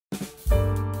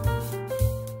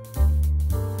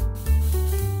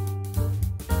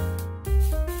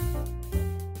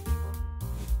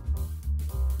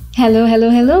Hello, hello,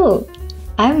 hello.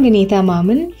 I'm Vinitha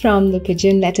Maman from the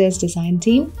Pigeon Letters design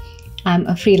team. I'm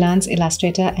a freelance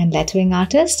illustrator and lettering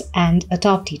artist and a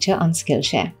top teacher on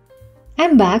Skillshare.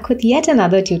 I'm back with yet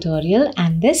another tutorial,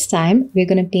 and this time we're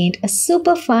going to paint a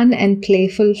super fun and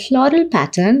playful floral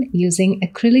pattern using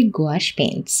acrylic gouache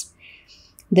paints.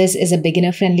 This is a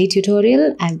beginner-friendly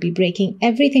tutorial. I'll be breaking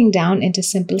everything down into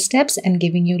simple steps and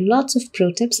giving you lots of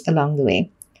pro tips along the way.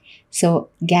 So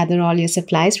gather all your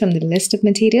supplies from the list of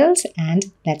materials and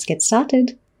let's get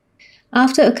started.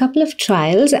 After a couple of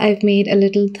trials, I've made a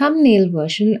little thumbnail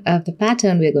version of the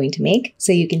pattern we're going to make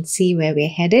so you can see where we're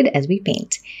headed as we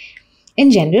paint.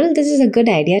 In general, this is a good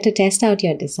idea to test out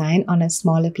your design on a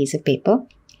smaller piece of paper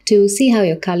to see how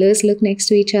your colors look next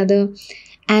to each other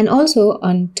and also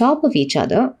on top of each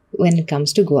other when it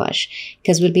comes to gouache,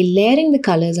 because we'll be layering the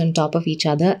colors on top of each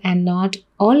other and not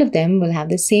all of them will have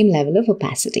the same level of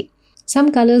opacity.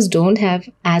 Some colors don't have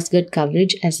as good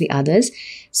coverage as the others,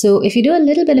 so if you do a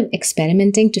little bit of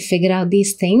experimenting to figure out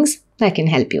these things, I can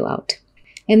help you out.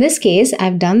 In this case,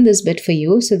 I've done this bit for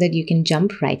you so that you can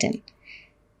jump right in.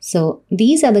 So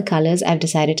these are the colors I've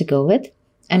decided to go with.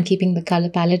 I'm keeping the color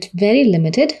palette very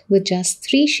limited with just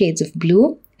 3 shades of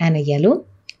blue and a yellow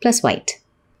plus white.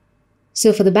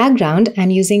 So for the background,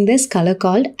 I'm using this color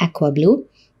called aqua blue.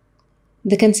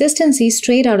 The consistency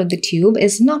straight out of the tube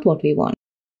is not what we want.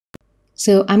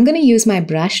 So I'm going to use my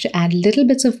brush to add little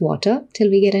bits of water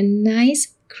till we get a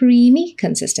nice creamy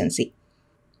consistency.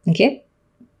 Okay.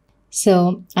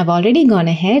 So I've already gone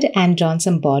ahead and drawn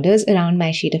some borders around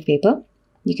my sheet of paper.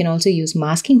 You can also use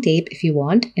masking tape if you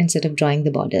want instead of drawing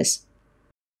the borders.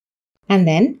 And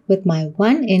then with my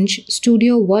 1-inch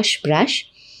Studio Wash brush,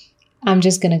 I'm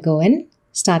just going to go in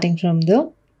starting from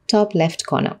the top left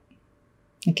corner.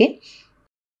 Okay.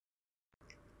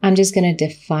 I'm just going to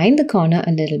define the corner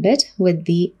a little bit with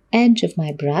the edge of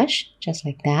my brush, just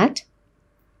like that.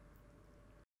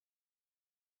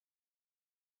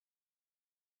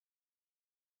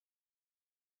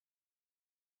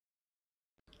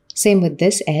 Same with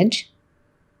this edge.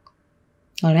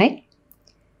 All right.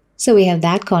 So we have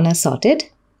that corner sorted.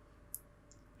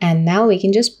 And now we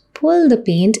can just pull the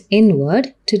paint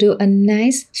inward to do a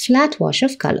nice flat wash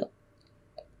of color.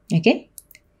 Okay.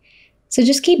 So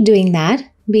just keep doing that,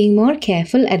 being more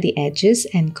careful at the edges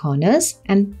and corners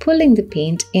and pulling the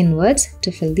paint inwards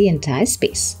to fill the entire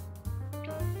space.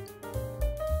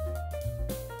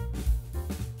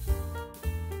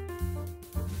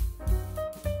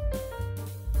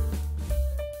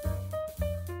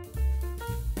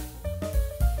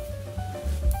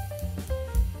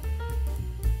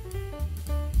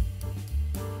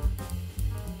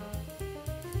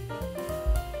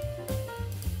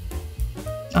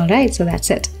 Alright, so that's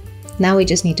it. Now we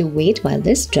just need to wait while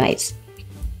this dries.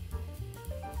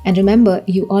 And remember,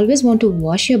 you always want to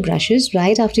wash your brushes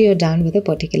right after you're done with a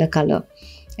particular color.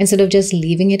 Instead of just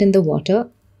leaving it in the water,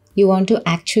 you want to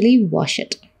actually wash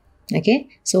it. Okay,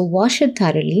 so wash it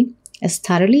thoroughly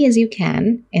as you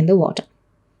can in the water.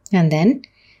 And then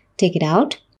take it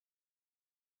out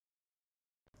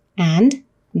and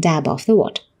dab off the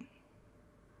water.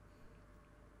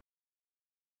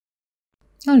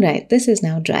 Alright, this is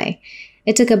now dry.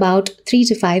 It took about 3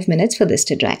 to 5 minutes for this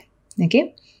to dry.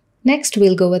 Okay. Next,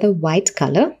 we'll go with a white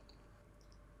color.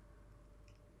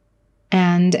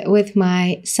 And with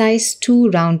my size 2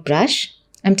 round brush,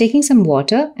 I'm taking some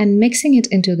water and mixing it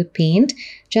into the paint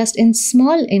just in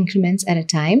small increments at a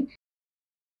time.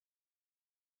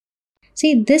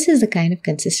 See, this is the kind of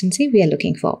consistency we are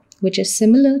looking for, which is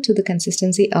similar to the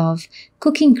consistency of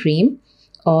cooking cream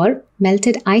or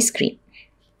melted ice cream.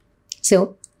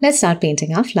 So let's start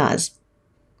painting our flowers.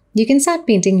 You can start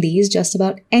painting these just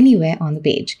about anywhere on the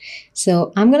page.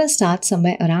 So I'm going to start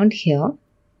somewhere around here.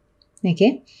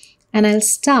 Okay. And I'll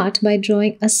start by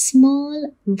drawing a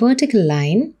small vertical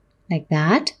line like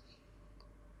that.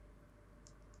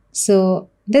 So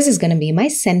this is going to be my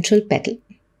central petal.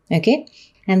 Okay.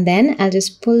 And then I'll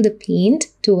just pull the paint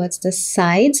towards the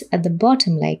sides at the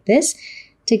bottom like this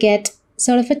to get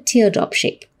sort of a teardrop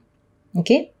shape.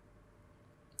 Okay.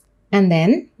 And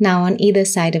then now on either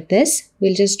side of this,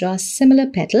 we'll just draw similar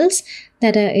petals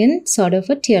that are in sort of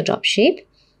a teardrop shape,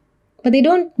 but they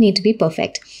don't need to be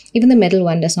perfect. Even the middle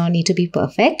one does not need to be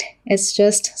perfect. It's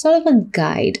just sort of a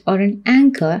guide or an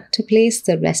anchor to place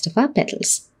the rest of our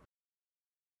petals.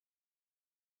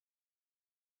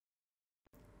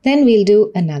 Then we'll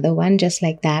do another one just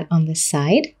like that on this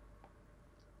side.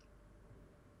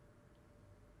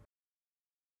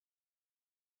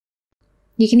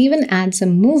 You can even add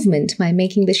some movement by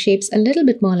making the shapes a little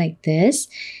bit more like this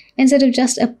instead of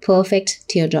just a perfect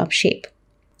teardrop shape.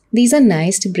 These are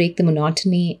nice to break the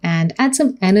monotony and add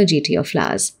some energy to your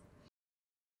flowers.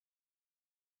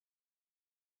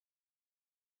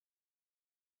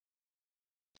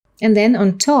 And then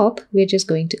on top, we're just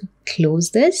going to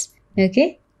close this,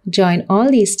 okay? Join all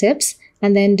these tips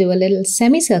and then do a little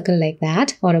semicircle like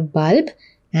that or a bulb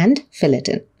and fill it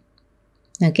in,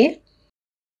 okay?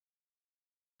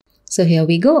 So here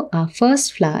we go, our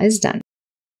first flower is done.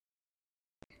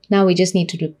 Now we just need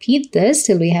to repeat this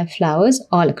till we have flowers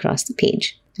all across the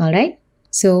page, all right?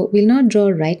 So we'll not draw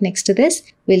right next to this,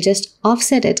 we'll just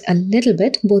offset it a little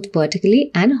bit, both vertically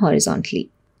and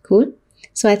horizontally, cool?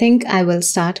 So I think I will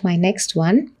start my next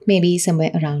one, maybe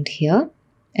somewhere around here.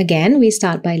 Again, we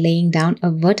start by laying down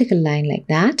a vertical line like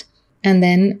that and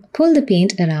then pull the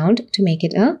paint around to make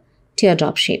it a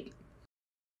teardrop shape.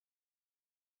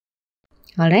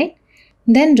 Alright,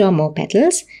 then draw more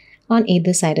petals on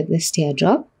either side of this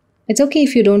teardrop. It's okay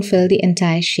if you don't fill the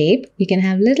entire shape, you can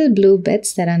have little blue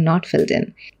bits that are not filled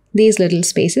in. These little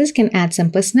spaces can add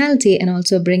some personality and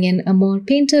also bring in a more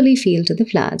painterly feel to the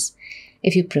flowers.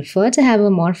 If you prefer to have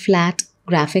a more flat,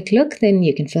 graphic look, then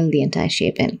you can fill the entire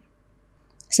shape in.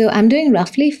 So I'm doing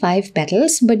roughly 5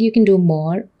 petals, but you can do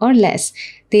more or less.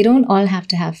 They don't all have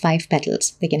to have 5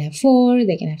 petals. They can have 4,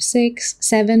 they can have 6,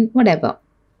 7, whatever,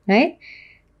 right?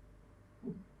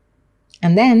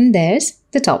 And then there's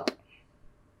the top.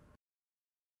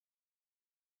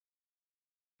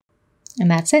 And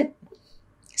that's it.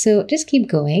 So just keep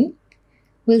going.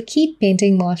 We'll keep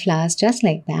painting more flowers just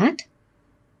like that.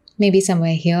 Maybe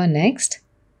somewhere here next,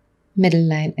 middle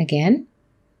line again,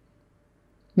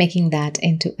 making that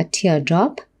into a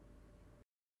teardrop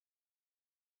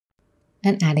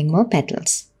and adding more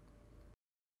petals.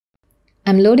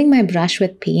 I'm loading my brush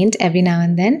with paint every now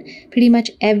and then, pretty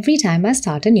much every time I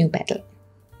start a new petal.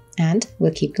 And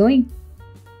we'll keep going.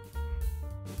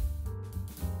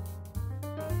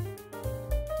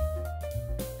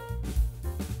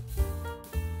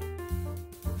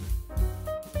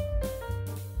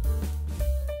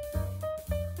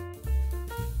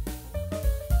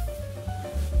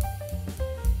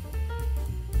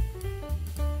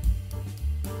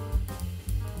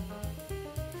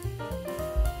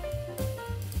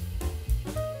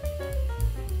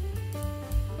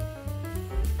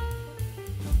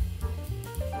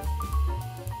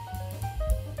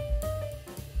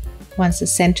 Once the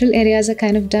central areas are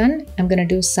kind of done, I'm going to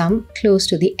do some close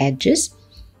to the edges.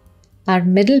 Our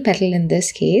middle petal in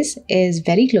this case is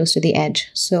very close to the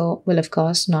edge, so we'll of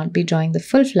course not be drawing the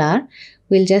full flower.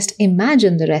 We'll just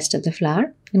imagine the rest of the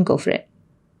flower and go for it.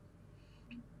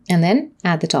 And then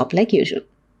add the top like usual.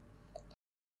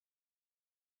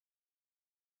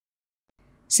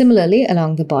 Similarly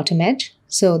along the bottom edge,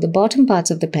 so the bottom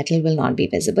parts of the petal will not be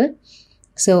visible.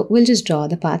 So we'll just draw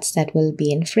the parts that will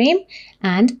be in frame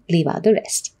and leave out the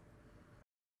rest.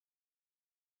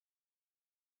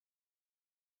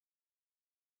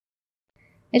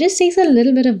 It just takes a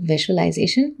little bit of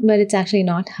visualization, but it's actually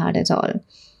not hard at all.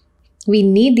 We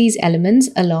need these elements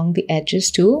along the edges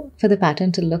too for the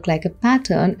pattern to look like a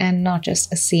pattern and not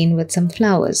just a scene with some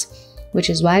flowers, which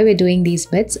is why we're doing these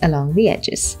bits along the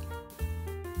edges.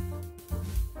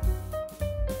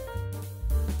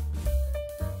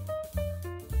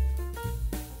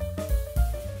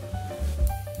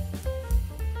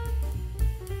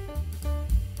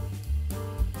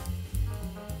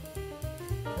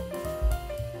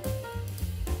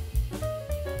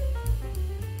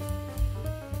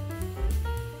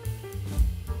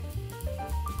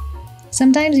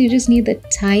 Sometimes you just need the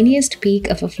tiniest peak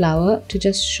of a flower to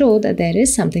just show that there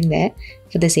is something there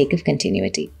for the sake of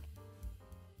continuity.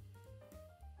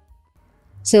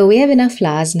 So we have enough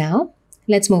flowers now.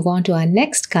 Let's move on to our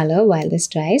next color while this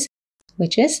dries,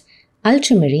 which is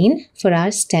ultramarine for our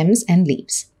stems and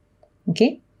leaves.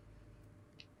 Okay.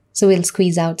 So we'll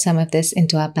squeeze out some of this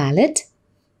into our palette.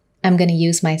 I'm going to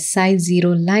use my size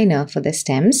 0 liner for the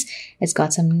stems. It's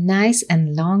got some nice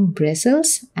and long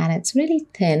bristles and it's really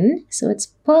thin, so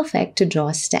it's perfect to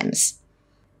draw stems.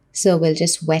 So we'll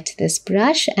just wet this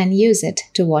brush and use it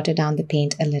to water down the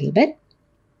paint a little bit.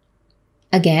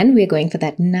 Again, we're going for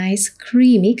that nice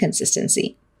creamy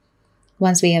consistency.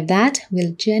 Once we have that,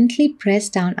 we'll gently press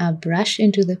down our brush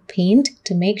into the paint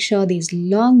to make sure these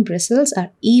long bristles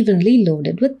are evenly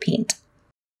loaded with paint.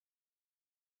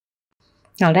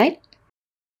 Alright.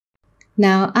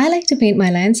 Now, I like to paint my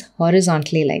lines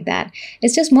horizontally like that.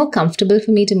 It's just more comfortable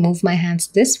for me to move my hands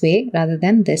this way rather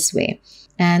than this way.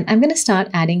 And I'm going to start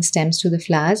adding stems to the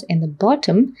flowers in the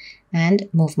bottom and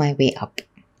move my way up.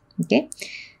 Okay.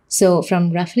 So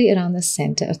from roughly around the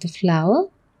center of the flower,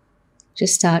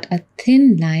 just start a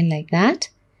thin line like that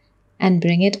and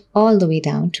bring it all the way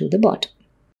down to the bottom.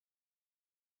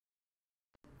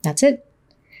 That's it.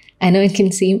 I know it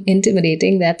can seem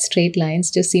intimidating that straight lines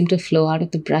just seem to flow out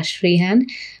of the brush freehand,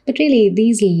 but really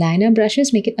these liner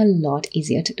brushes make it a lot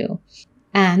easier to do.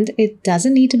 And it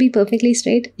doesn't need to be perfectly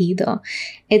straight either.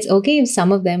 It's okay if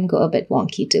some of them go a bit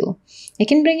wonky too. It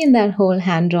can bring in that whole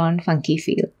hand-drawn funky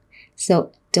feel.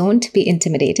 So don't be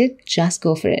intimidated, just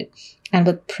go for it. And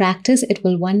with practice, it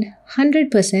will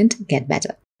 100% get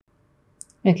better.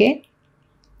 Okay?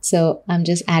 So I'm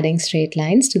just adding straight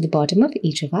lines to the bottom of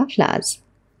each of our flowers.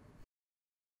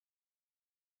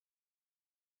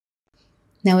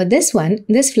 Now with this one,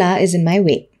 this flower is in my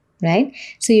way, right?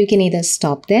 So you can either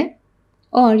stop there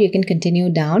or you can continue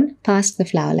down past the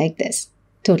flower like this.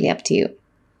 Totally up to you.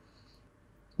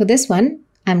 For this one,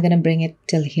 I'm going to bring it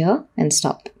till here and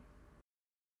stop.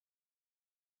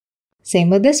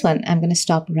 Same with this one. I'm going to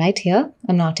stop right here.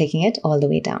 I'm not taking it all the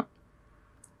way down.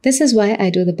 This is why I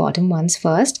do the bottom ones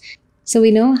first, so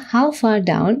we know how far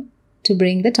down to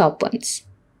bring the top ones.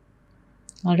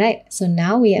 Alright, so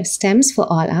now we have stems for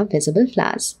all our visible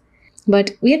flowers.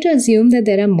 But we have to assume that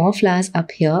there are more flowers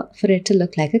up here for it to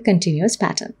look like a continuous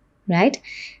pattern, right?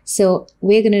 So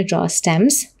we're going to draw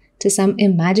stems to some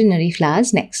imaginary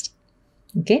flowers next.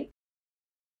 Okay?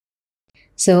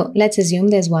 So let's assume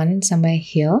there's one somewhere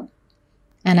here.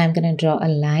 And I'm going to draw a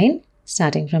line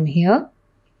starting from here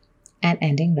and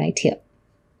ending right here.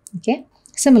 Okay?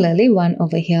 Similarly, one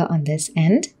over here on this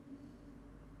end.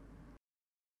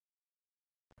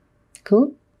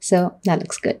 Cool. So that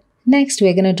looks good. Next,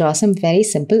 we're going to draw some very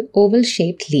simple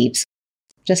oval-shaped leaves,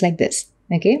 just like this.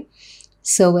 Okay?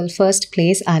 So we'll first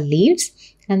place our leaves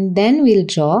and then we'll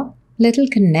draw little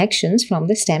connections from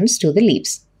the stems to the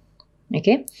leaves.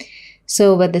 Okay?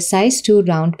 So with the size 2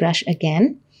 round brush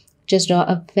again, just draw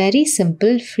a very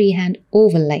simple freehand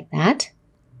oval like that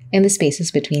in the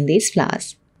spaces between these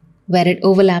flowers. Where it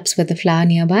overlaps with the flower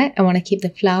nearby, I want to keep the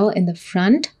flower in the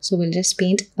front, so we'll just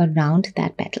paint around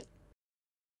that petal.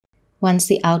 Once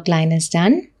the outline is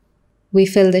done, we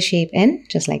fill the shape in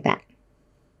just like that.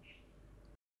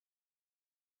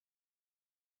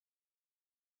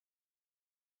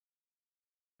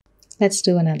 Let's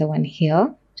do another one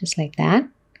here, just like that.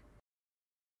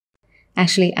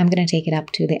 Actually, I'm going to take it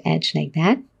up to the edge like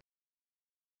that.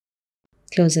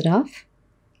 Close it off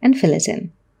and fill it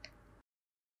in.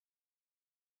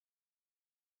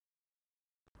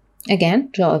 Again,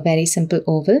 draw a very simple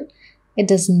oval. It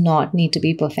does not need to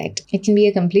be perfect. It can be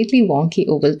a completely wonky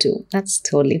oval too. That's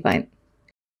totally fine.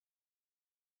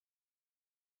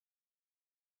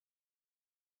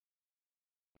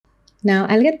 Now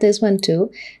I'll get this one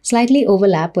too, slightly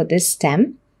overlap with this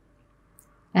stem.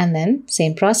 And then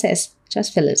same process,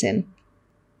 just fill it in.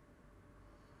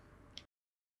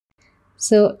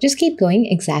 So just keep going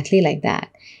exactly like that.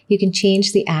 You can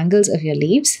change the angles of your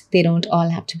leaves. They don't all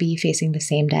have to be facing the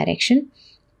same direction.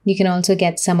 You can also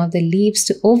get some of the leaves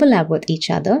to overlap with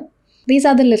each other. These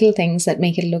are the little things that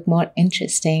make it look more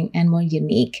interesting and more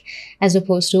unique, as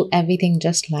opposed to everything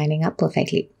just lining up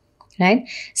perfectly, right?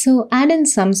 So add in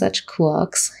some such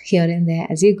quirks here and there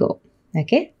as you go,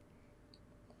 okay?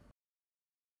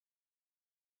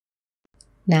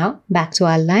 Now, back to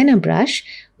our liner brush,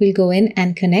 we'll go in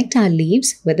and connect our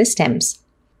leaves with the stems,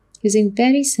 using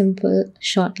very simple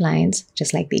short lines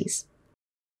just like these.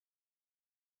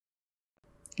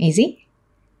 Easy?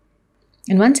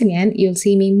 And once again, you'll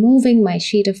see me moving my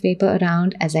sheet of paper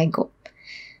around as I go.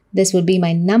 This would be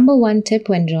my number one tip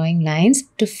when drawing lines,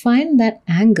 to find that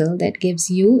angle that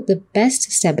gives you the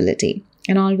best stability,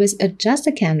 and always adjust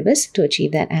the canvas to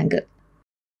achieve that angle.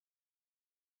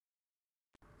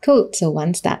 Cool, so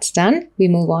once that's done, we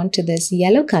move on to this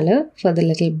yellow color for the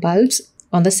little bulbs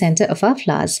on the center of our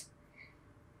flowers.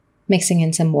 Mixing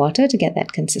in some water to get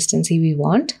that consistency we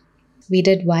want. We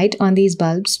did white on these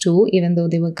bulbs too, even though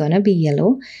they were gonna be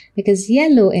yellow, because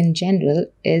yellow in general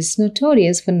is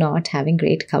notorious for not having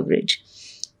great coverage.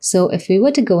 So if we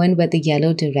were to go in with the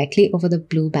yellow directly over the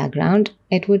blue background,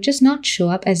 it would just not show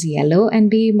up as yellow and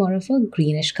be more of a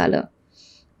greenish color.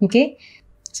 Okay,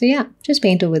 so yeah, just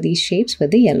paint over these shapes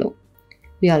with the yellow.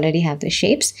 We already have the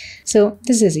shapes, so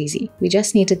this is easy. We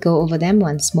just need to go over them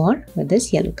once more with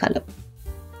this yellow color.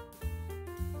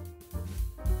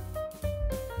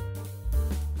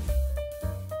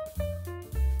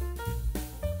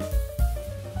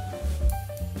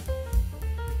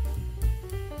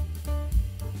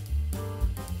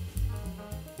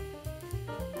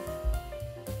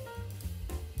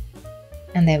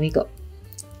 And there we go.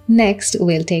 Next,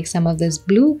 we'll take some of this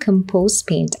blue compost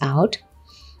paint out,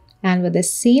 and with the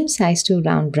same size 2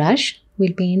 round brush,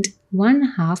 we'll paint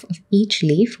 1/2 of each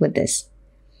leaf with this,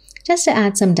 just to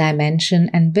add some dimension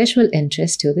and visual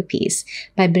interest to the piece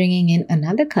by bringing in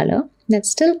another color that's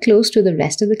still close to the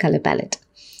rest of the color palette.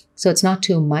 So it's not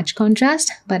too much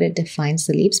contrast, but it defines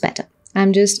the leaves better.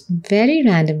 I'm just very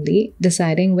randomly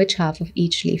deciding which half of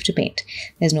each leaf to paint.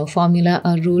 There's no formula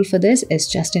or rule for this, it's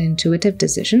just an intuitive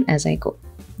decision as I go.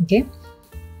 Okay?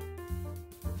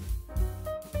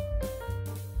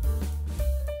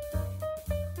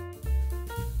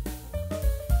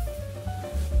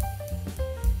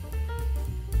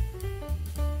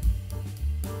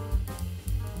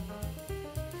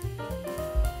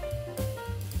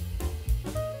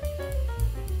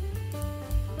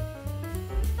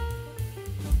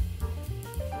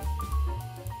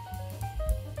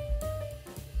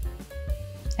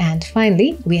 And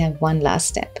finally, we have one last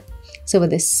step. So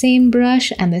with the same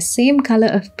brush and the same color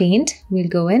of paint, we'll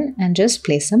go in and just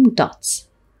place some dots.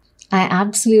 I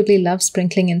absolutely love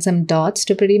sprinkling in some dots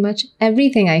to pretty much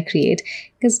everything I create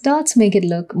because dots make it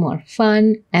look more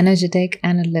fun, energetic,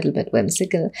 and a little bit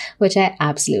whimsical, which I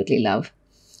absolutely love.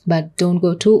 But don't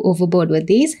go too overboard with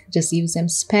these. Just use them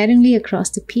sparingly across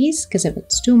the piece because if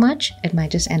it's too much, it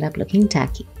might just end up looking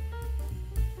tacky.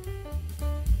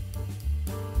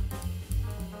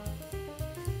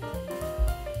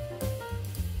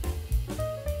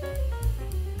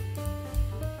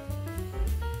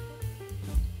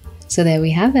 So there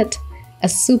we have it, a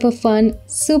super fun,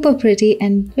 super pretty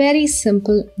and very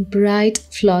simple bright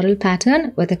floral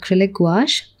pattern with acrylic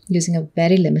gouache using a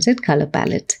very limited color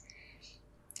palette.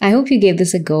 I hope you gave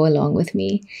this a go along with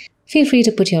me. Feel free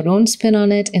to put your own spin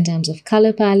on it in terms of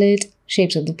color palette,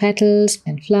 shapes of the petals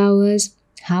and flowers,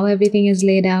 how everything is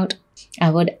laid out. I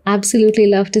would absolutely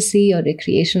love to see your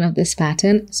recreation of this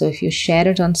pattern, so if you share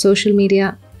it on social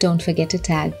media, don't forget to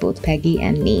tag both Peggy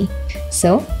and me.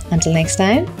 So, until next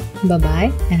time,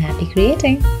 bye-bye and happy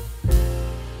creating!